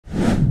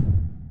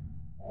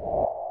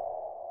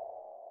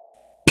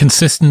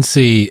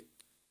consistency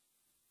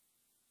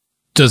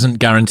doesn't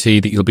guarantee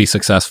that you'll be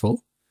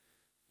successful,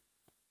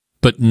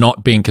 but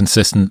not being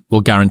consistent will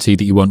guarantee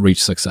that you won't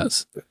reach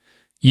success.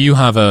 You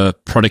have a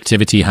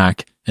productivity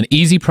hack, an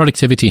easy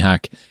productivity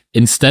hack.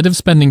 Instead of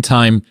spending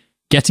time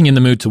getting in the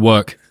mood to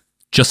work,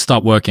 just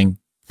start working.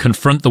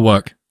 Confront the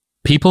work.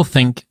 People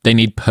think they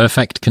need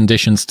perfect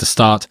conditions to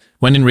start,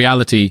 when in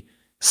reality,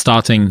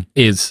 starting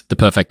is the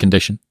perfect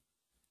condition.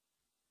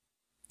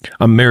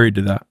 I'm married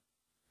to that.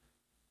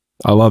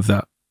 I love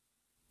that.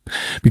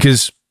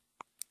 Because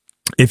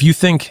if you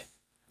think,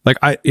 like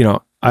I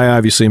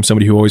obviously am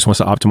somebody who always wants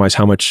to optimize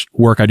how much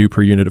work I do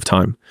per unit of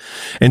time.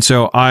 And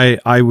so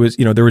I was,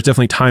 there was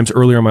definitely times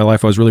earlier in my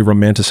life I was really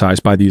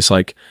romanticized by these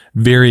like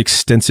very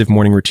extensive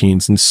morning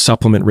routines and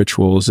supplement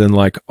rituals and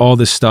like all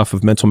this stuff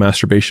of mental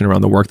masturbation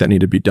around the work that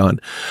needed to be done.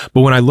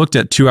 But when I looked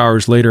at 2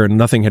 hours later and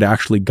nothing had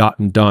actually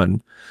gotten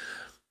done,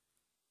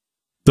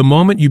 the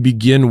moment you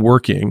begin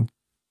working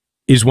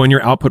is when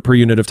your output per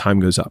unit of time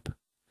goes up.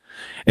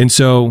 And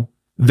so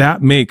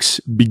that makes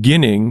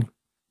beginning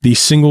the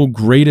single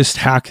greatest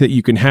hack that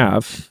you can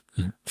have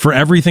for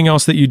everything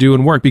else that you do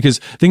in work. Because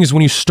the thing is,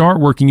 when you start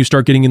working, you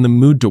start getting in the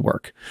mood to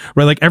work,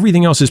 right? Like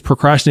everything else is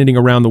procrastinating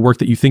around the work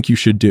that you think you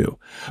should do.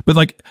 But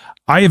like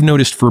I have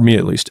noticed, for me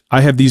at least, I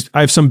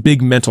have some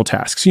big mental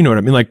tasks, you know what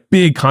I mean? Like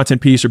big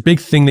content piece or big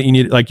thing that you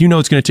need, like,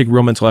 it's going to take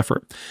real mental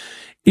effort.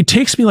 It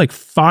takes me like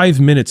 5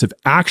 minutes of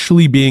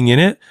actually being in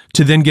it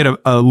to then get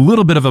a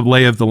little bit of a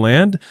lay of the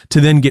land to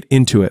then get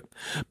into it.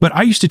 But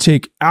I used to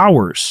take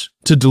hours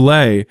to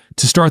delay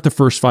to start the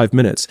first 5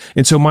 minutes.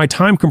 And so my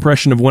time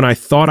compression of when I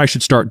thought I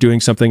should start doing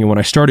something and when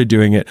I started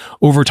doing it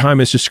over time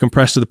is just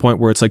compressed to the point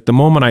where it's like the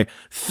moment I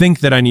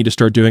think that I need to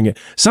start doing it,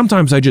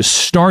 sometimes I just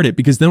start it,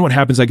 because then what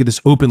happens, I get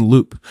this open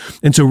loop.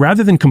 And so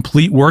rather than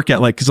complete work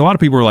at like, because a lot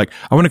of people are like,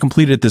 I want to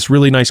complete it at this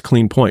really nice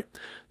clean point.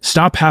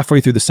 Stop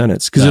halfway through the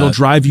sentence, because it'll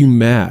drive you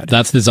mad.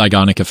 That's the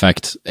Zygarnik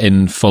effect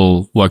in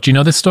full work. Do you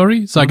know this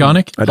story,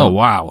 Zygarnik? I don't. Oh,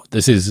 wow.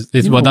 This is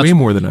well, that's way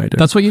more than I do.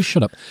 That's what you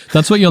shut up.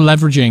 That's what you're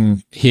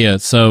leveraging here.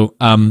 So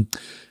the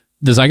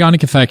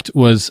Zygarnik effect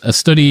was a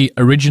study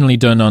originally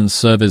done on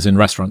servers in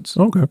restaurants.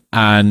 Okay.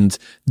 And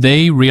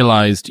they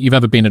realized, you've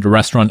ever been at a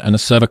restaurant and a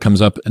server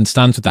comes up and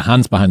stands with their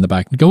hands behind the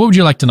back and go, what would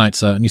you like tonight,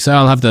 sir? And you say,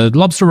 I'll have the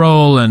lobster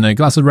roll and a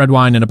glass of red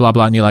wine and a blah,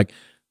 blah. And you're like,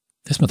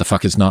 this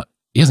motherfucker's not,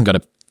 he hasn't got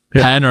a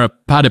pen or a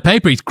pad of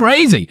paper. He's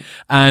crazy.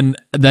 And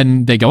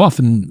then they go off,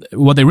 and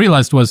what they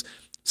realized was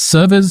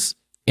servers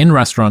in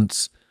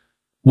restaurants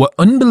were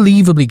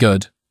unbelievably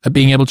good at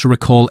being able to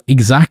recall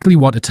exactly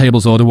what a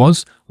table's order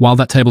was while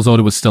that table's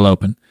order was still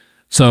open.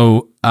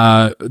 So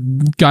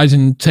guys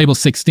in table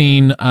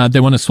 16, they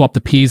want to swap the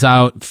peas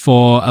out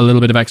for a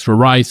little bit of extra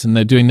rice, and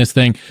they're doing this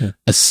thing. Yeah.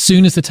 As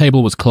soon as the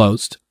table was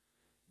closed,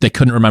 they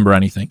couldn't remember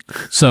anything.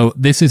 So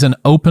this is an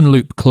open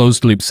loop,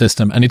 closed loop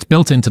system, and it's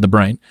built into the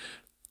brain.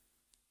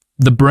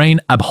 The brain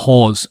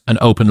abhors an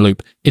open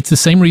loop. It's the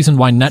same reason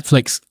why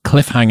Netflix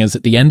cliffhangers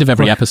at the end of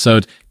every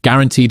episode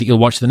guarantee that you'll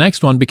watch the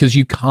next one, because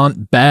you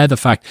can't bear the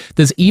fact.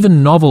 There's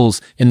even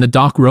novels in the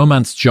dark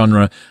romance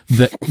genre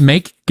that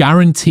make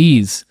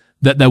guarantees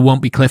that there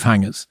won't be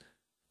cliffhangers.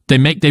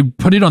 They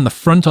put it on the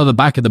front or the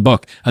back of the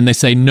book, and they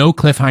say no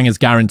cliffhangers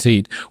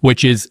guaranteed,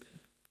 which is,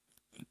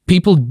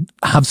 people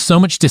have so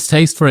much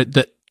distaste for it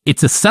that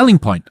it's a selling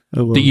point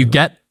that you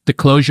get the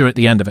closure at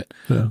the end of it.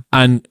 Yeah.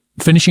 And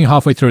finishing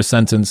halfway through a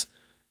sentence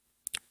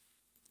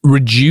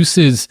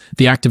reduces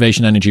the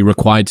activation energy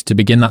required to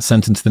begin that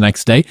sentence the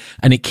next day,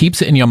 and it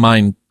keeps it in your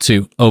mind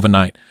too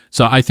overnight.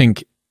 So I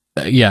think,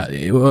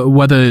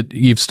 whether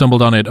you've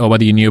stumbled on it or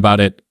whether you knew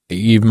about it,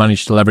 you've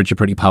managed to leverage a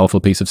pretty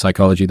powerful piece of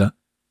psychology there.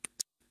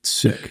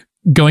 Sick.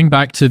 Going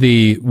back to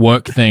the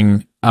work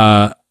thing,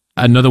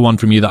 another one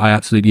from you that I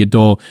absolutely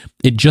adore.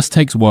 It just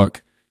takes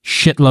work,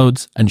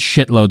 shitloads and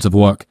shitloads of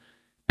work.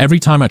 Every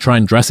time I try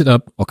and dress it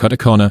up or cut a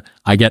corner,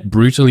 I get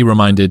brutally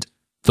reminded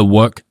the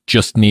work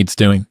just needs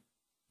doing.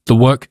 The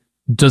work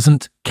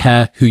doesn't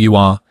care who you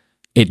are.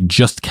 It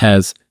just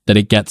cares that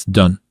it gets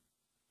done.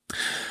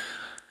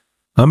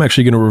 I'm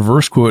actually going to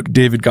reverse quote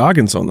David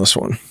Goggins on this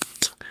one.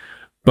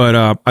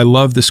 But I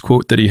love this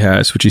quote that he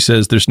has, which he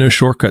says, there's no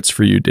shortcuts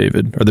for you,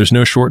 David, or there's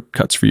no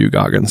shortcuts for you,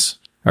 Goggins.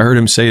 I heard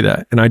him say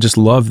that, and I just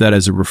love that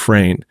as a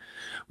refrain,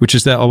 which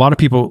is that a lot of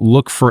people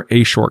look for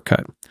a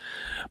shortcut.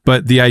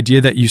 But the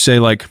idea that you say,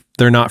 like,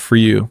 they're not for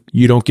you,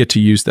 you don't get to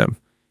use them.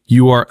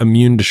 You are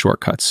immune to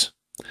shortcuts.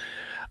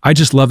 I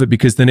just love it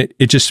because then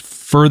it just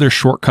further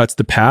shortcuts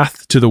the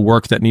path to the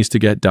work that needs to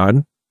get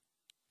done.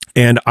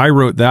 And I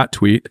wrote that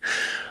tweet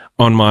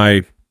on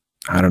my,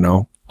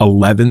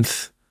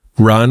 11th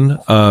run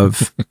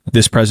of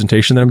this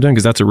presentation that I'm doing,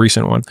 because that's a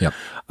recent one. Yep.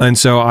 And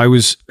so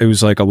it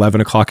was like 11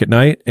 o'clock at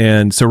night.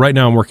 And so right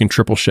now I'm working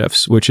triple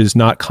shifts, which is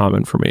not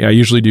common for me. I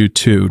usually do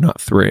 2,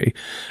 not 3.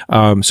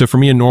 So for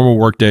me, a normal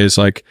work day is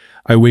like,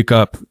 I wake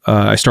up,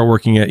 I start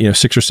working at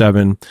 6 or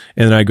 7, and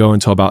then I go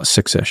until about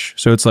 6-ish.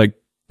 So it's like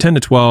 10 to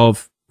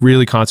 12,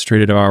 really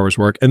concentrated hours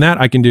work. And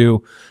that I can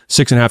do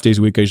 6.5 days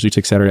a week. I usually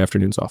take Saturday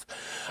afternoons off.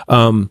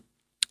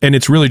 And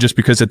it's really just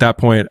because at that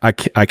point I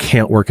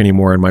can't work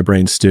anymore and my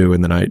brain's stew.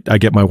 And then I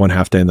get my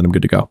 1/2 day and then I'm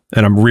good to go.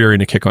 And I'm rearing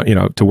to kick on,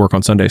 to work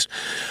on Sundays.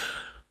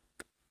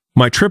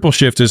 My triple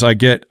shift is I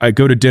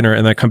go to dinner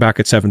and I come back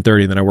at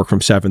 7:30 and then I work from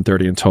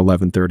 7:30 until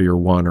 11:30 or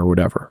 1 or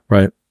whatever.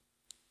 Right.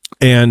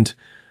 And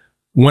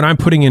when I'm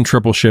putting in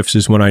triple shifts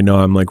is when I know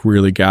I'm like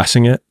really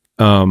gassing it.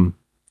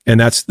 And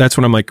that's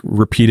when I'm like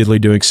repeatedly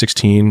doing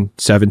 16,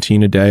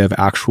 17 a day of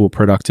actual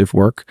productive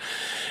work.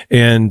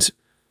 And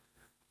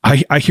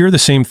I hear the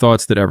same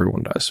thoughts that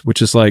everyone does,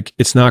 which is like,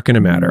 it's not going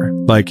to matter.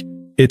 Like,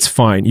 it's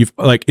fine.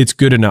 It's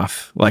good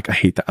enough. Like, I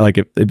hate that. Like,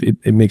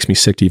 it makes me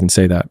sick to even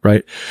say that.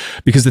 Right.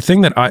 Because the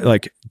thing that I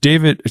like,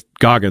 David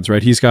Goggins,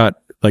 right. He's got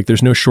like,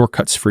 there's no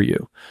shortcuts for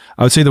you.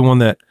 I would say the one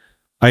that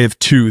I have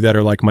two that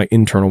are like my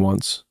internal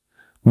ones.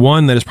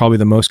 One that is probably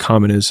the most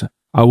common is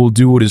I will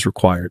do what is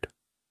required.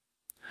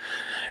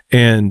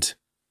 And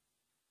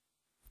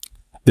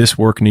this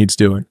work needs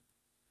doing.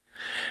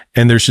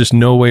 And there's just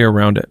no way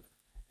around it.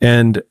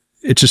 And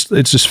it's just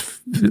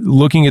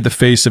looking at the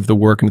face of the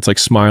work and it's like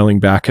smiling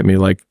back at me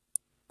like,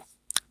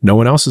 no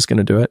one else is going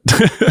to do it.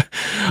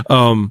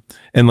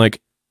 And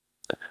like,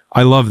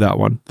 I love that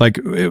one. Like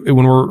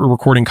when we're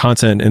recording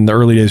content in the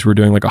early days, we were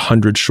doing like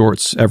 100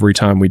 shorts every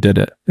time we did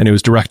it. And it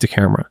was direct to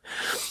camera.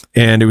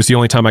 And it was the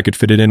only time I could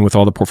fit it in with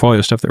all the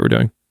portfolio stuff that we're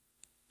doing.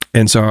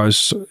 And so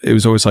it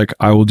was always like,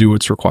 I will do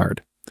what's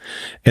required.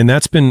 And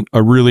that's been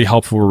a really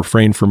helpful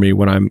refrain for me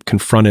when I'm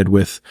confronted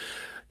with,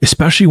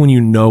 especially when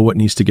you know what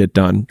needs to get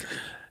done.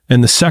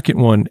 And the second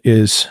one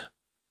is,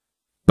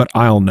 but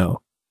I'll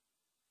know.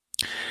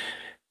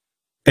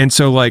 And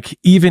so like,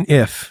 even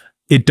if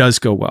it does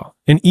go well,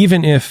 and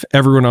even if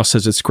everyone else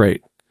says it's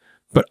great,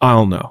 but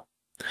I'll know.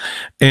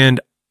 And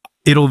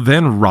it'll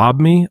then rob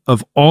me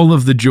of all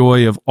of the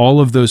joy of all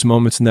of those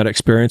moments in that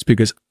experience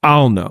because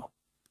I'll know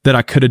that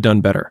I could have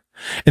done better.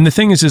 And the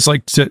thing is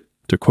like, to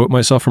quote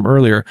myself from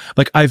earlier,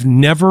 like I've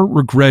never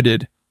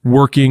regretted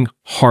working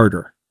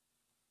harder,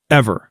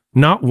 ever,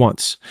 not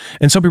once.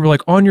 And some people are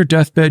like, on your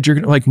deathbed, you're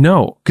going to like,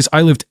 no, because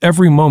I lived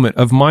every moment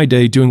of my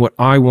day doing what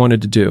I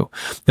wanted to do.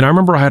 And I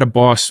remember I had a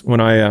boss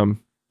when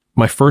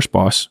my first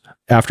boss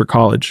after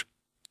college,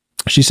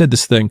 she said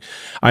this thing.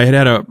 I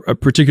had a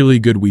particularly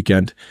good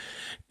weekend.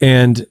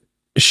 And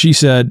she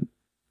said,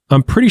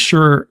 I'm pretty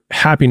sure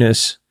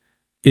happiness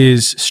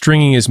is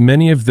stringing as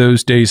many of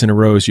those days in a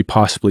row as you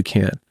possibly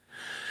can.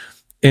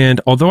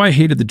 And although I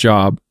hated the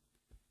job,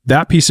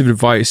 that piece of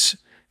advice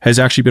has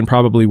actually been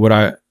probably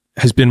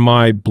has been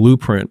my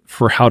blueprint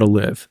for how to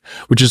live,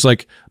 which is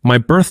like my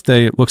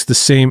birthday looks the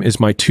same as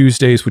my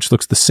Tuesdays, which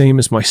looks the same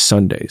as my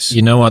Sundays.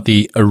 You know what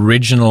the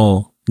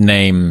original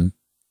name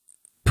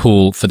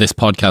pool for this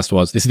podcast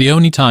was? This is the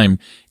only time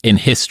in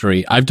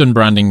history I've done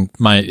branding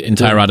my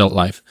entire adult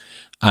life.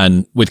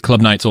 And with club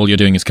nights, all you're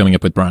doing is coming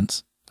up with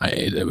brands.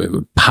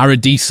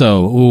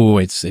 Paradiso, oh,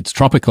 it's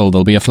tropical.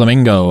 There'll be a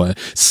flamingo.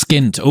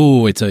 Skint,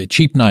 oh, it's a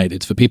cheap night.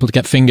 It's for people to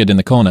get fingered in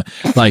the corner.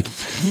 Like,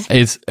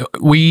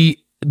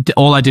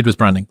 all I did was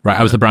branding, right?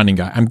 I was the branding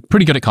guy. I'm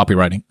pretty good at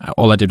copywriting.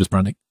 All I did was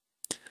branding.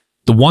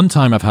 The one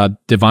time I've had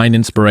divine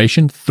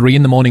inspiration, 3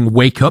 a.m,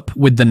 wake up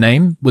with the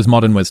name, was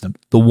Modern Wisdom.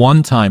 The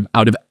one time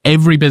out of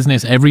every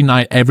business, every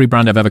night, every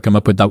brand I've ever come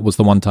up with, that was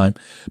the one time.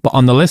 But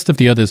on the list of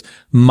the others,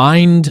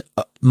 Mind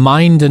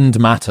and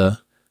Matter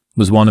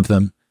was one of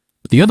them.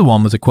 But the other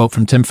one was a quote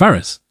from Tim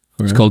Ferriss.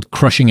 It's called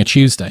Crushing a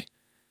Tuesday.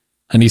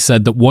 And he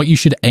said that what you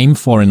should aim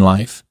for in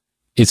life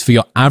is for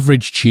your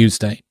average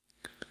Tuesday.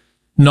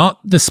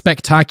 Not the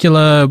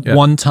spectacular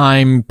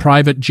one-time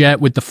private jet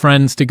with the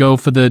friends to go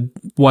for the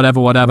whatever.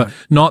 Right.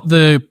 Not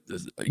the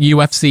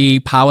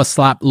UFC power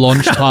slap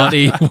launch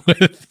party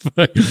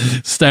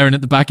with staring at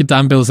the back of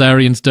Dan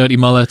Bilzerian's dirty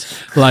mullet.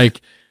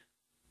 Like,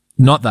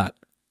 not that.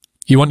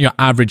 You want your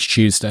average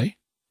Tuesday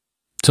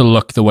to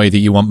look the way that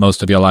you want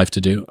most of your life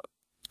to do.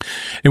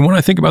 And when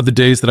I think about the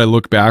days that I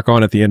look back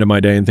on at the end of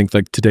my day and think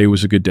like today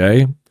was a good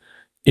day,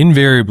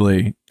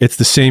 invariably it's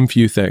the same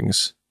few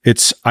things.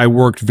 I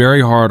worked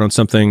very hard on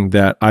something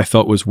that I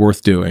felt was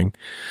worth doing.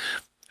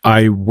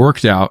 I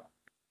worked out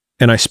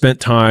and I spent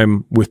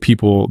time with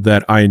people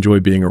that I enjoy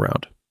being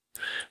around.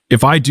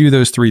 If I do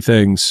those 3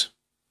 things,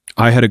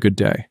 I had a good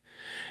day.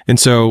 And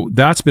so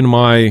that's been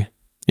my,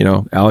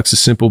 Alex's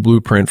simple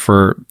blueprint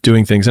for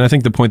doing things. And I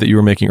think the point that you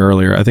were making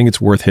earlier, I think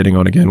it's worth hitting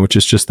on again, which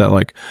is just that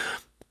like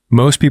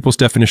most people's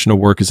definition of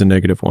work is a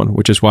negative one,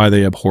 which is why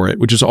they abhor it,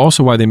 which is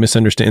also why they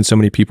misunderstand so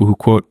many people who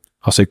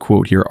I'll say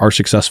quote here, are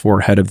successful or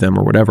ahead of them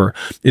or whatever,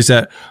 is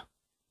that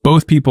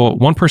both people,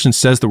 one person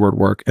says the word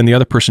work and the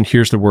other person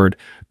hears the word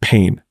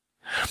pain.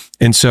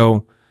 And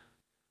so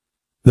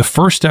the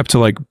first step to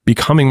like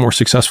becoming more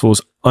successful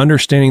is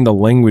understanding the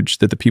language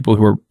that the people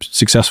who are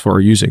successful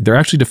are using. They're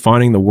actually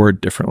defining the word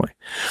differently.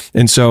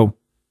 And so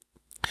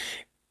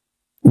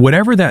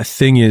whatever that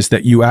thing is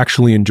that you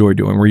actually enjoy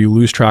doing, where you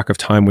lose track of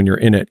time when you're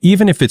in it,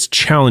 even if it's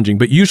challenging,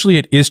 but usually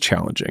it is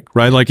challenging,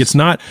 right? Like it's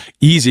not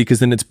easy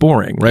because then it's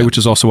boring, right? Which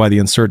is also why the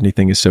uncertainty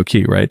thing is so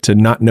key, right? To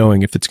not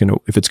knowing if it's going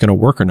to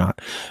work or not.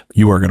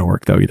 You are going to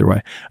work though, either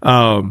way.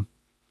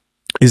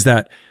 Is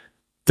that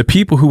The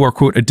people who are,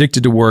 quote,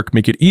 addicted to work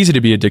make it easy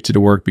to be addicted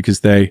to work because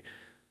they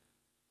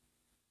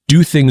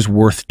do things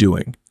worth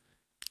doing.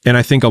 And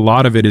I think a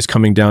lot of it is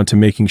coming down to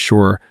making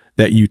sure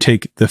that you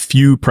take the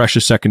few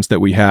precious seconds that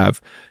we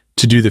have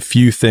to do the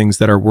few things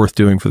that are worth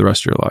doing for the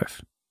rest of your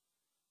life.